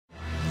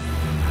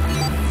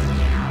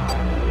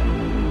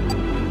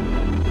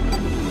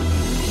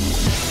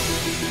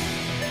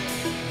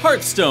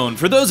Hearthstone,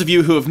 for those of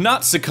you who have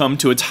not succumbed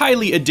to its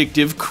highly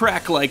addictive,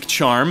 crack-like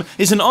charm,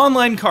 is an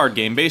online card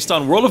game based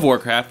on World of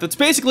Warcraft that's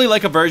basically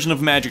like a version of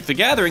Magic the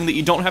Gathering that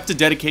you don't have to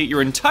dedicate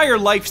your entire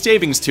life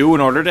savings to in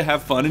order to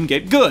have fun and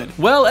get good.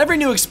 Well, every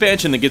new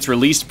expansion that gets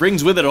released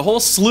brings with it a whole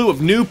slew of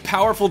new,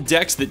 powerful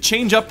decks that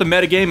change up the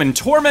metagame and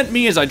torment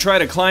me as I try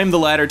to climb the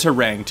ladder to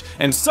ranked,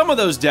 and some of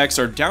those decks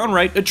are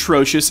downright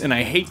atrocious and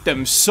I hate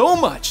them so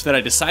much that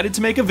I decided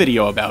to make a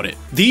video about it.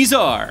 These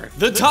are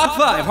the top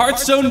 5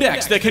 Hearthstone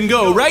decks that can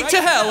go right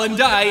to hell and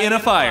die in a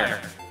fire.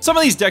 Some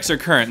of these decks are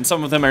current, and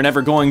some of them are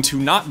never going to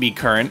not be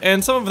current,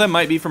 and some of them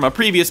might be from a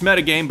previous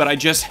metagame, but I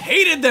just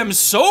hated them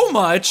so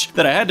much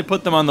that I had to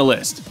put them on the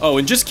list. Oh,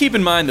 and just keep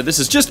in mind that this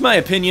is just my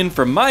opinion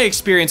from my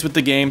experience with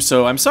the game,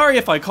 so I'm sorry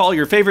if I call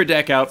your favorite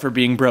deck out for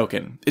being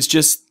broken. It's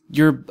just,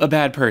 you're a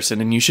bad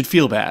person and you should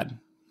feel bad.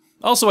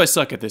 Also, I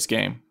suck at this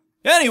game.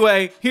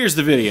 Anyway, here's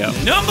the video.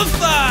 Number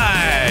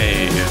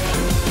 5!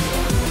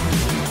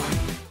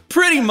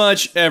 Pretty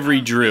much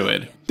every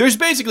druid. There's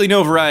basically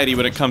no variety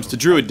when it comes to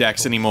druid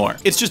decks anymore.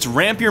 It's just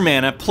ramp your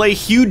mana, play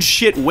huge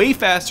shit way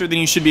faster than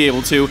you should be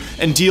able to,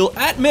 and deal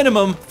at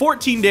minimum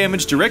 14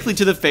 damage directly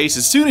to the face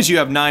as soon as you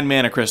have 9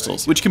 mana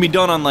crystals, which can be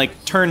done on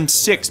like turn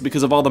 6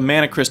 because of all the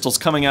mana crystals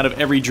coming out of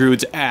every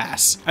druid's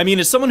ass. I mean,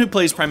 as someone who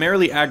plays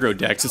primarily aggro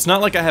decks, it's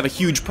not like I have a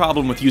huge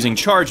problem with using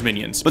charge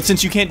minions, but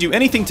since you can't do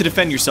anything to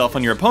defend yourself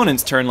on your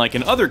opponent's turn like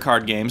in other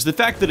card games, the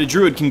fact that a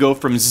druid can go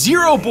from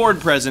 0 board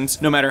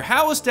presence, no matter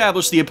how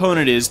established the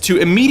opponent is, to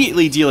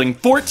immediately dealing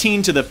 14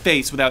 to the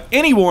face without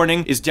any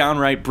warning is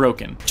downright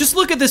broken. Just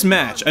look at this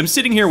match. I'm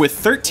sitting here with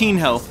 13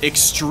 health,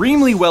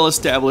 extremely well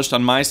established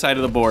on my side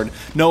of the board,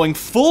 knowing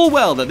full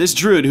well that this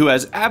druid who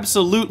has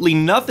absolutely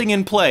nothing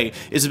in play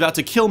is about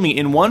to kill me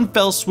in one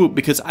fell swoop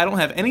because I don't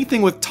have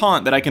anything with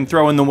taunt that I can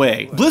throw in the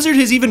way. Blizzard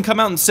has even come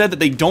out and said that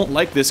they don't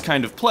like this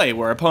kind of play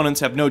where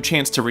opponents have no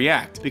chance to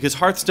react, because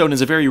Hearthstone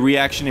is a very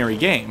reactionary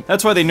game.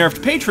 That's why they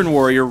nerfed Patron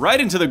Warrior right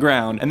into the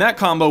ground, and that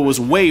combo was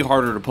way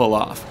harder to pull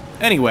off.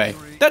 Anyway,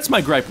 that's my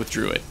gripe with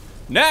Druid.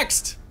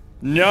 Next,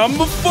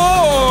 number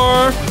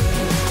 4!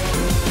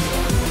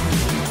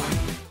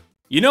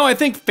 You know, I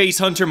think Face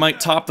Hunter might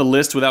top the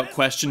list without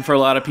question for a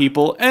lot of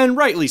people, and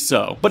rightly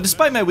so. But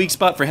despite my weak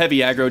spot for heavy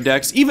aggro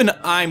decks, even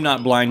I'm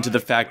not blind to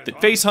the fact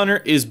that Face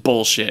Hunter is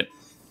bullshit.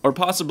 Or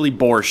possibly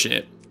boar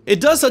shit. It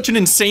does such an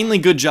insanely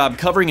good job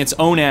covering its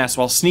own ass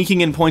while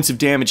sneaking in points of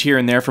damage here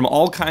and there from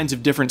all kinds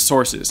of different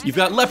sources. You've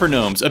got leper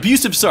gnomes,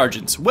 abusive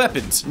sergeants,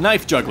 weapons,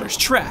 knife jugglers,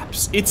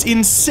 traps. It's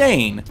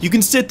insane. You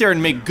can sit there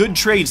and make good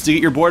trades to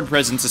get your board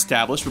presence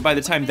established, but by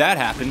the time that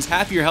happens,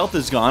 half your health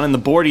is gone and the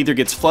board either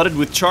gets flooded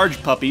with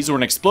charged puppies or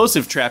an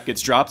explosive trap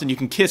gets dropped and you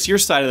can kiss your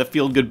side of the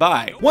field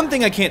goodbye. One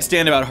thing I can't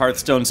stand about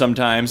Hearthstone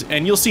sometimes,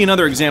 and you'll see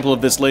another example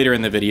of this later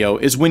in the video,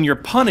 is when you're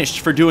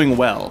punished for doing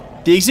well.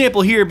 The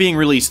example here being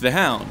Release the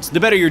Hounds. The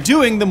better you're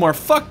doing, the more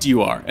fucked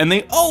you are, and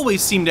they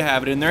always seem to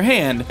have it in their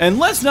hand. And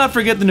let's not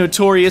forget the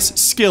notorious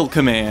skill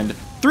command.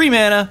 3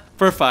 mana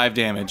for 5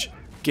 damage.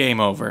 Game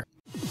over.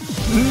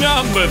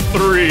 Number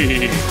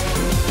 3.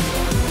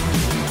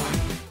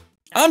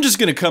 I'm just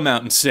gonna come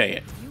out and say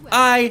it.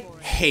 I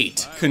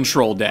hate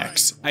control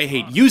decks. I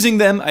hate using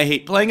them, I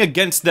hate playing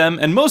against them,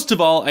 and most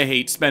of all, I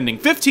hate spending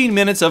 15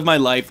 minutes of my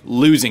life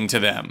losing to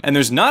them. And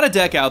there's not a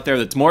deck out there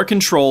that's more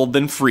controlled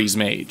than Freeze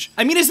Mage.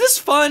 I mean, is this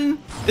fun?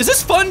 Is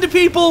this fun to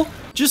people?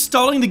 Just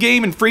stalling the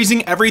game and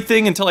freezing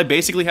everything until I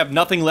basically have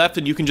nothing left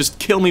and you can just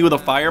kill me with a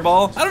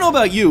fireball? I don't know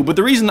about you, but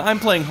the reason I'm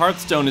playing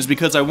Hearthstone is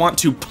because I want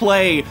to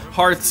play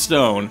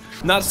Hearthstone.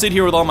 Not sit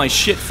here with all my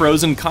shit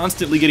frozen,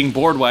 constantly getting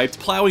board wiped,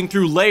 plowing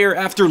through layer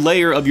after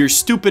layer of your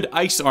stupid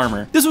ice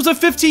armor. This was a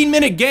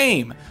 15-minute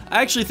game!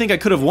 I actually think I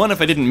could have won if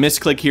I didn't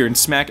misclick here and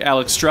smack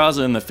Alex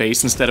Straza in the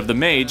face instead of the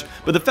mage,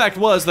 but the fact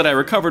was that I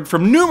recovered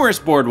from numerous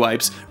board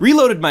wipes,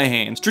 reloaded my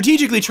hand,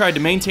 strategically tried to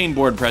maintain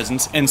board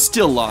presence, and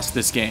still lost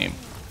this game.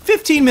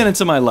 15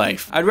 minutes of my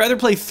life. I'd rather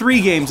play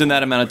 3 games in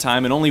that amount of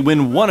time and only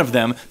win 1 of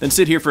them than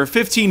sit here for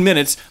 15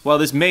 minutes while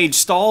this mage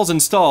stalls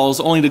and stalls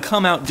only to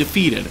come out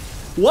defeated.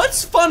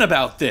 What's fun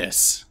about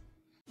this?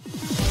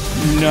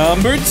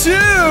 Number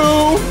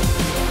 2!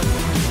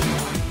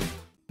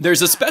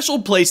 There's a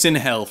special place in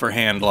hell for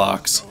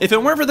handlocks. If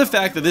it weren't for the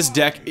fact that this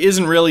deck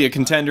isn't really a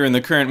contender in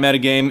the current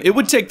metagame, it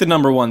would take the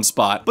number 1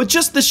 spot. But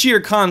just the sheer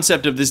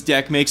concept of this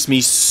deck makes me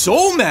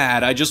so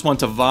mad I just want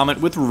to vomit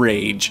with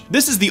rage.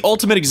 This is the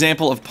ultimate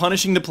example of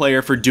punishing the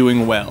player for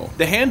doing well.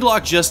 The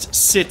handlock just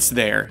sits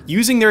there,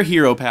 using their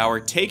hero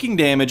power, taking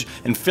damage,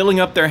 and filling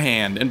up their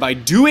hand, and by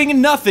doing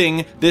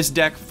nothing, this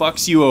deck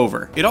fucks you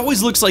over. It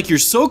always looks like you're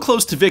so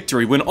close to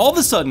victory when all of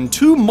a sudden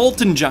 2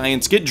 Molten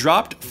Giants get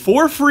dropped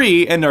for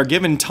free and are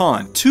given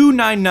taunt. 2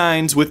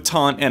 9/9s with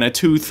taunt and a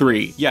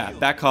 2/3. Yeah,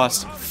 that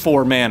costs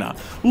 4 mana.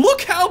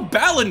 Look how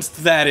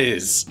balanced that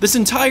is! This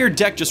entire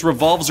deck just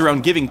revolves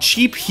around giving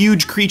cheap,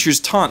 huge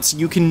creatures taunts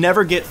you can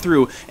never get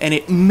through, and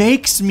it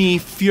makes me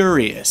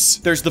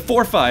furious. There's the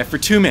 4/5 for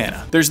 2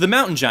 mana. There's the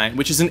Mountain Giant,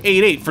 which is an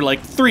 8/8 for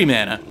like 3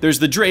 mana. There's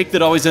the Drake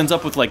that always ends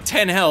up with like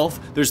 10 health.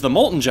 There's the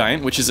Molten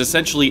Giant, which is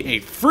essentially a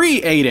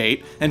free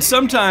 8/8, and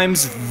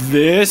sometimes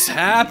this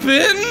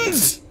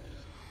happens.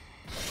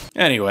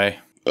 Anyway.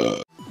 Number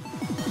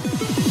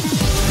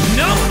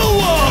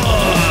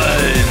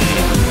 1!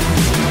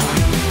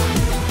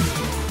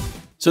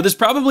 So this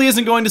probably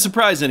isn't going to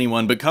surprise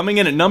anyone, but coming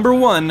in at number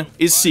 1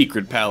 is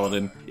Secret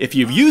Paladin. If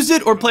you've used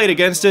it or played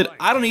against it,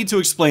 I don't need to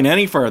explain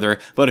any further,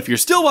 but if you're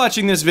still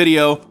watching this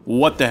video,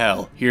 what the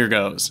hell, here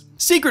goes.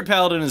 Secret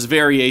Paladin is a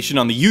variation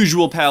on the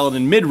usual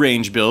Paladin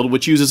mid-range build,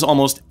 which uses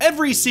almost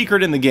every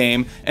secret in the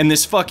game, and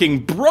this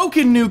fucking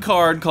broken new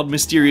card called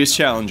Mysterious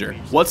Challenger.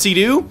 What's he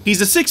do?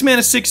 He's a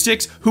 6-mana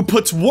 6/6 who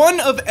puts one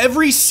of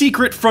every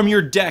secret from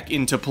your deck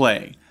into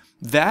play.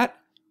 That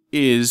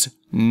is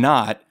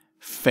not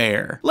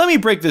fair. Let me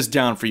break this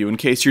down for you in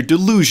case you're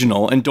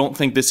delusional and don't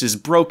think this is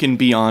broken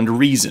beyond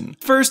reason.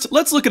 First,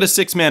 let's look at a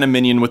 6-mana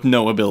minion with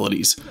no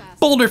abilities.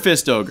 Boulder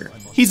Fist Ogre.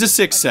 He's a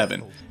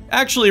 6/7.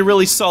 Actually a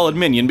really solid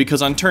minion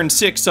because on turn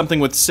 6 something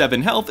with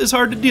 7 health is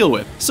hard to deal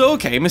with. So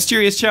okay,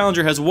 Mysterious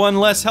Challenger has 1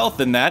 less health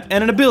than that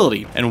and an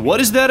ability. And what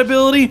is that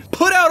ability?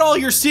 Put out all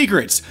your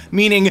secrets,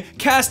 meaning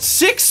cast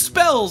 6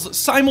 spells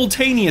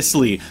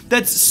simultaneously.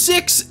 That's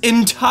 6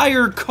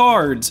 entire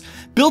cards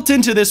built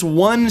into this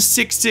one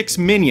 6/6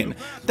 minion.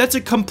 That's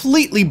a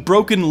completely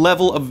broken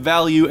level of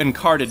value and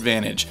card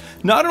advantage.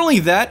 Not only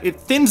that, it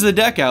thins the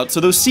deck out so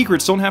those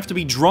secrets don't have to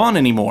be drawn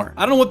anymore.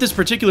 I don't know what this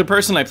particular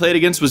person I played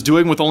against was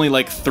doing with only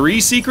like 3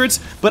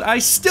 secrets, but I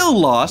still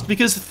lost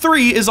because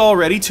 3 is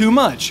already too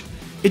much.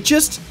 It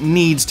just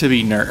needs to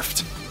be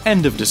nerfed.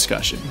 End of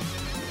discussion.